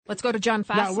Let's go to John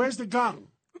Fassel. Now, where's the gong?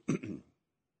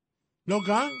 No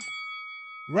gong?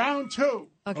 Round two.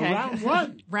 Okay. Round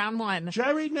one. Round one.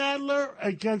 Jerry Nadler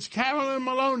against Carolyn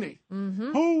Maloney.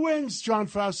 Mm-hmm. Who wins, John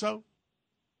Faso?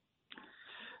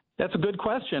 That's a good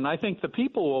question. I think the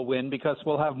people will win because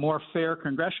we'll have more fair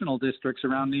congressional districts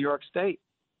around New York State.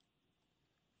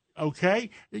 Okay.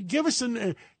 Give us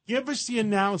the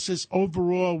analysis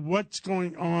overall. What's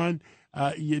going on?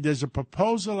 There's a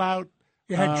proposal out.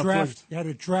 You had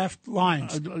a draft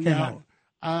lines. Give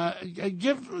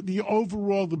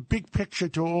the big picture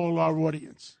to all our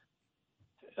audience.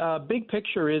 Big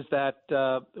picture is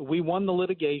that we won the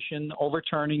litigation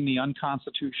overturning the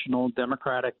unconstitutional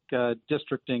Democratic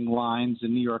districting lines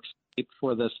in New York State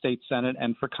for the state Senate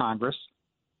and for Congress.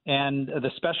 And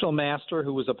the special master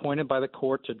who was appointed by the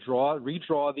court to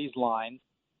redraw these lines,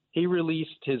 he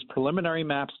released his preliminary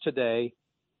maps today.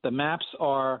 The maps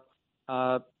are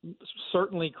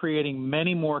certainly creating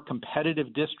many more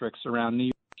competitive districts around New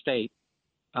York State.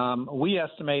 We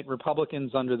estimate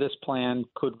Republicans under this plan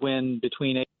could win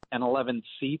between 8 and 11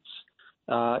 seats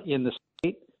in the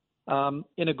state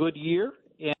in a good year.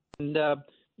 And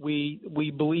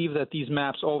we believe that these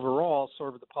maps overall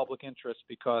serve the public interest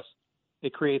because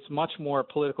it creates much more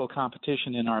political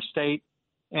competition in our state.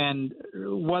 And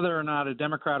whether or not a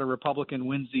Democrat or Republican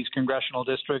wins these congressional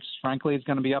districts, frankly, is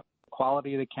going to be up to the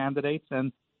quality of the candidates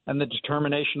and the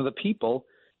determination of the people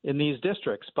in these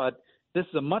districts. But this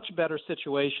is a much better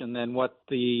situation than what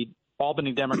the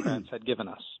Albany Democrats had given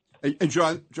us. And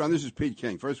John, this is Pete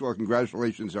King. First of all,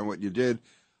 congratulations on what you did.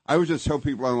 I would just tell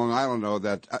people on Long Island know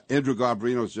that Andrew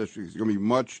Garbarino's district is going to be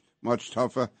much, much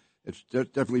tougher. It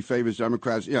definitely favors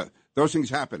Democrats. Yeah, those things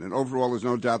happen. And overall, there's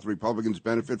no doubt the Republicans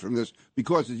benefit from this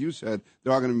because, as you said,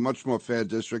 there are going to be much more fair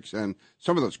districts. And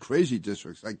some of those crazy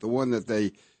districts, like the one that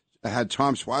they had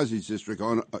Tom Suozzi's district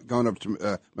going up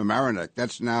to Mamaroneck,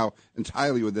 that's now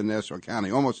entirely within Nassau County,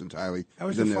 almost entirely. That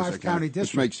was a five-county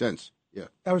district. Which makes sense. Yeah,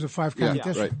 that was a five-county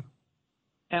district. Right.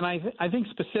 And I think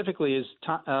specifically,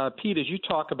 Pete, as you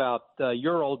talk about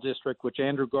your old district, which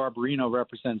Andrew Garbarino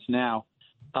represents now,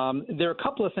 there are a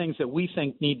couple of things that we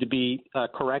think need to be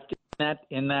corrected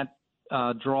in that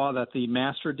draw that the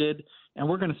master did, and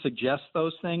we're going to suggest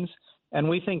those things. And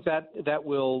we think that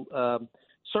will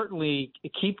certainly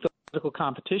keep the political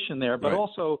competition there, but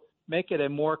also make it a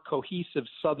more cohesive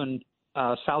southern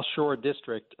South Shore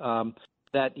district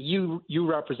that you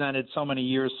represented so many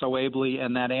years so ably,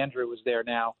 and that Andrew is there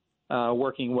now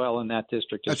working well in that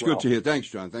district as well. That's good to hear. Thanks,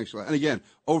 John. Thanks a lot. And again,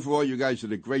 overall, you guys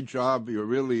did a great job. You're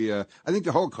really, I think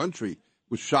the whole country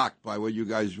was shocked by what you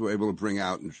guys were able to bring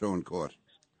out and show in court.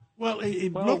 Well,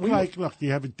 it looked like,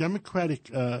 you have a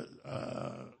Democratic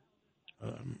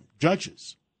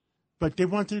judges, but they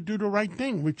wanted to do the right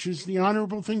thing, which is the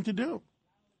honorable thing to do.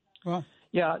 Well,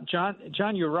 yeah,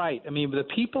 John, you're right. I mean, the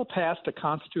people passed a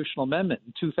constitutional amendment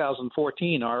in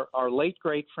 2014. Our late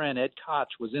great friend Ed Koch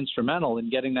was instrumental in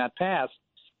getting that passed,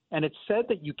 and it said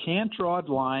that you can't draw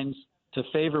lines to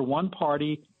favor one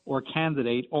party or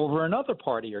candidate over another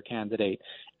party or candidate.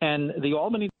 And the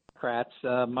Albany Democrats,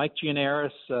 Mike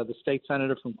Gianaris, the state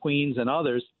senator from Queens, and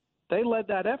others, they led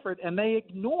that effort, and they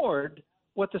ignored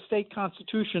what the state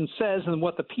constitution says and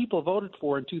what the people voted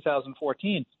for in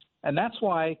 2014. And that's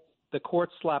why the court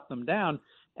slapped them down,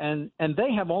 and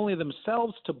they have only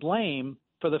themselves to blame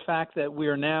for the fact that we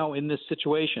are now in this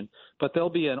situation. But there'll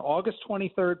be an August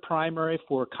 23rd primary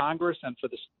for Congress and for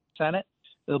the Senate.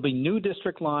 There'll be new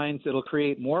district lines. It'll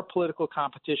create more political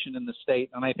competition in the state,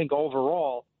 and I think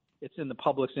overall it's in the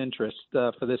public's interest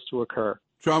for this to occur.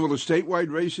 John, will the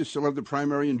statewide races still have the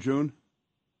primary in June?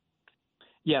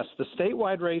 Yes, the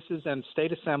statewide races and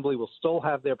state assembly will still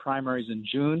have their primaries in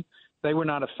June. They were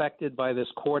not affected by this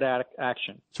court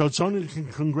action. So it's only the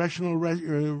congressional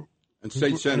and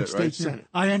state senate, right? Senate.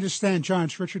 I understand, John.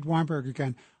 It's Richard Weinberg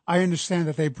again. I understand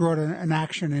that they brought an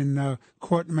action in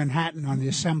court in Manhattan on the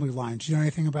assembly lines. Do you know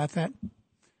anything about that?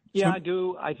 Yeah, I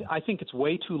do. I think it's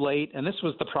way too late, and this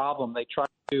was the problem. They tried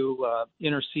to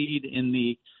intercede in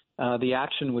the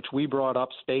action which we brought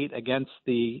upstate against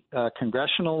the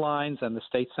congressional lines and the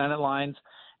state senate lines.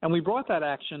 And we brought that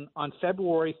action on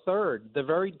February 3rd, the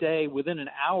very day within an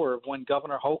hour of when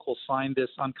Governor Hochul signed this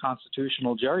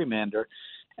unconstitutional gerrymander.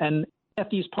 And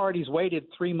yet these parties waited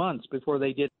 3 months before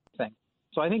they did anything.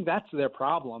 So I think that's their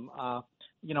problem.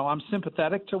 I'm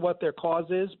sympathetic to what their cause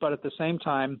is, but at the same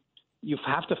time, you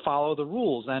have to follow the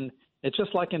rules. And it's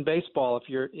just like in baseball.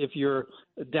 If you're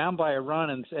down by a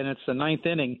run and it's the ninth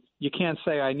inning, you can't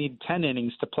say I need 10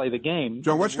 innings to play the game.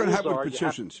 John, what's going to happen with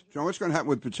petitions? John, what's going to happen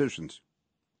with petitions?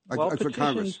 For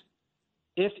Congress.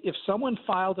 If someone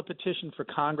filed a petition for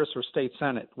Congress or state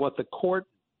senate, what the court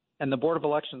and the Board of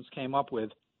Elections came up with,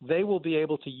 they will be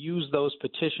able to use those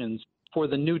petitions for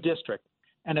the new district.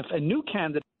 And if a new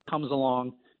candidate comes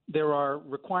along, there are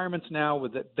requirements now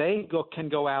that they can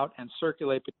go out and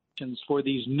circulate petitions for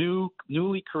these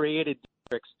newly created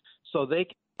districts so they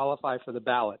can qualify for the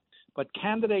ballot. But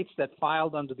candidates that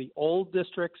filed under the old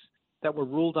districts that were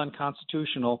ruled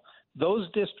unconstitutional, those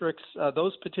districts,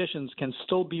 those petitions can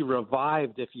still be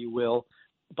revived, if you will,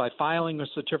 by filing a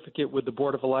certificate with the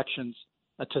Board of Elections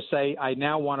to say, I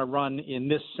now want to run in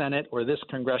this Senate or this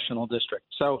congressional district.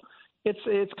 So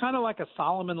it's kind of like a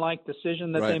Solomon-like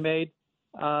decision that they made.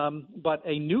 But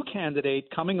a new candidate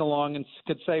coming along and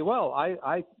could say, well,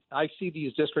 I see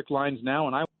these district lines now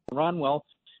and I want to run. Well,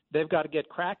 they've got to get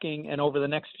cracking and over the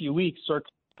next few weeks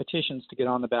circulate petitions to get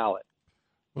on the ballot.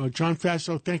 Well, John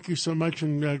Faso, thank you so much,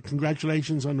 and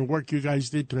congratulations on the work you guys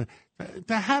did to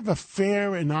have a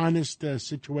fair and honest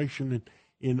situation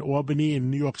in Albany,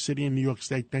 in New York City, and New York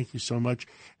State. Thank you so much.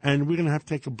 And we're going to have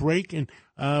to take a break, and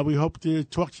we hope to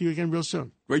talk to you again real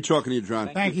soon. Great talking to you,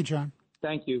 John. Thank you, John.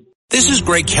 Thank you. This is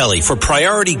Greg Kelly for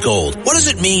Priority Gold. What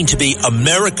does it mean to be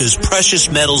America's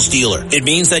precious metals dealer? It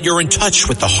means that you're in touch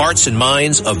with the hearts and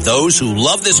minds of those who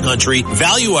love this country,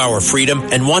 value our freedom,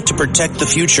 and want to protect the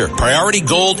future. Priority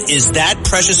Gold is that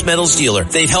precious metals dealer.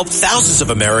 They've helped thousands of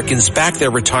Americans back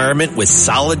their retirement with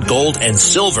solid gold and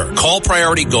silver. Call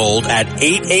Priority Gold at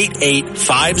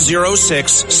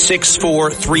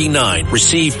 888-506-6439.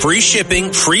 Receive free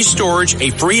shipping, free storage, a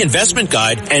free investment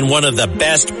guide, and one of the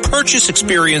best purchase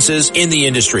experiences in the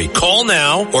industry. Call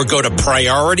now or go to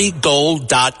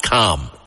PriorityGold.com.